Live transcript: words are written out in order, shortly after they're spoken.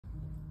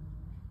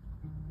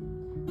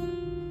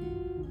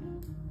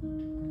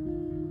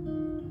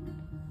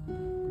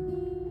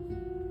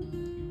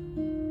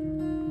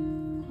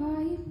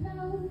Quiet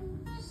bells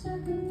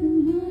echo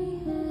through my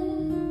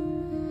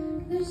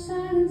head. There's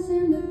silence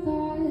in the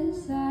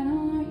thoughts that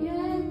aren't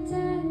yet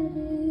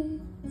dead.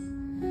 It's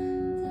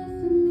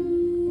deafening.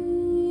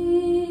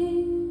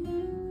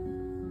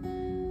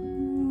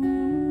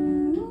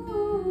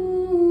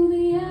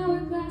 The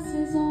hourglass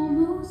is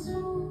almost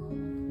full.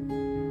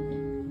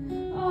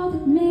 All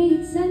that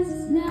made sense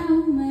is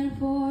now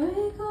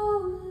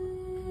metaphorical.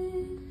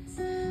 It's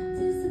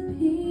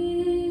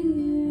disappearing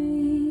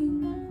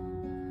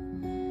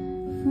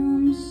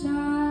from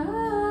sight.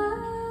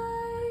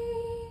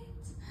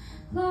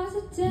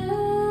 Closet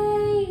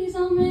days,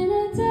 I'm in a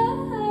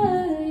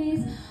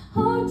daze.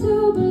 Hard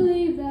to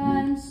believe that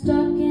I'm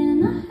stuck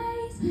in a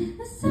haze.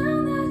 The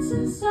sound that's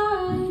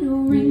inside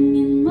will ring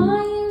in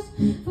my ears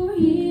for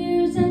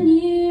years and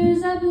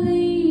years. I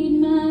bleed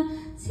my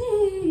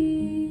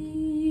tears.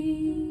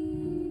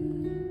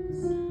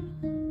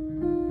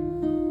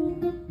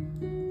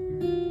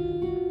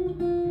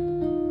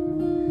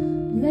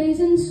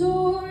 Blazing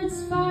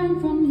swords firing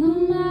from the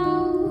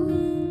mouth.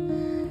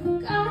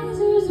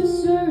 Geysers are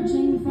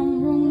surging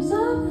from rooms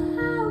of the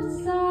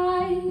house.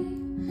 I've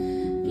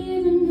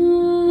given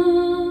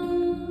up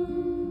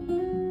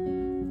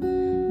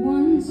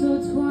once or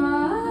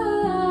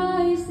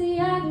twice. The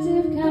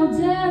active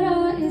caldera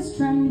is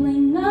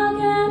trembling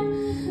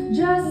again,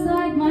 just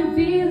like my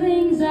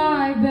feelings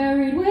I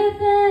buried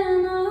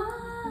within a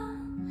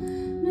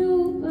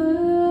new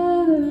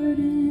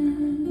burden,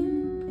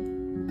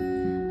 a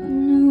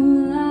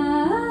new life.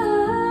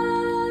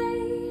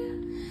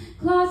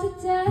 Closet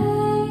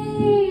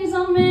days,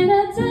 I'm in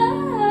a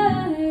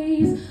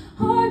daze.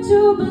 Hard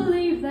to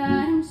believe that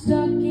I'm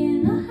stuck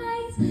in a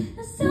haze.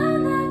 The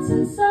sound that's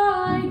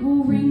inside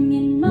will ring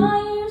in my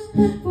ears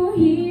for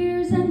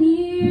years and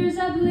years.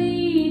 I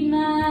bleed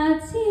my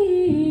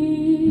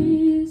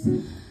tears.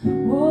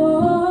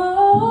 Whoa,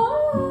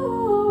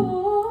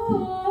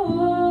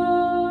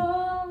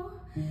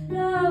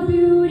 the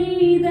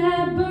beauty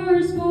that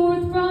bursts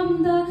forth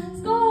from the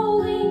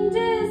scolding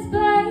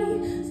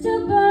display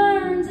still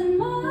burns in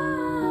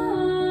minds.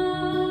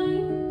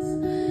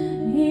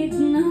 It's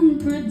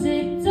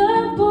unpredictable.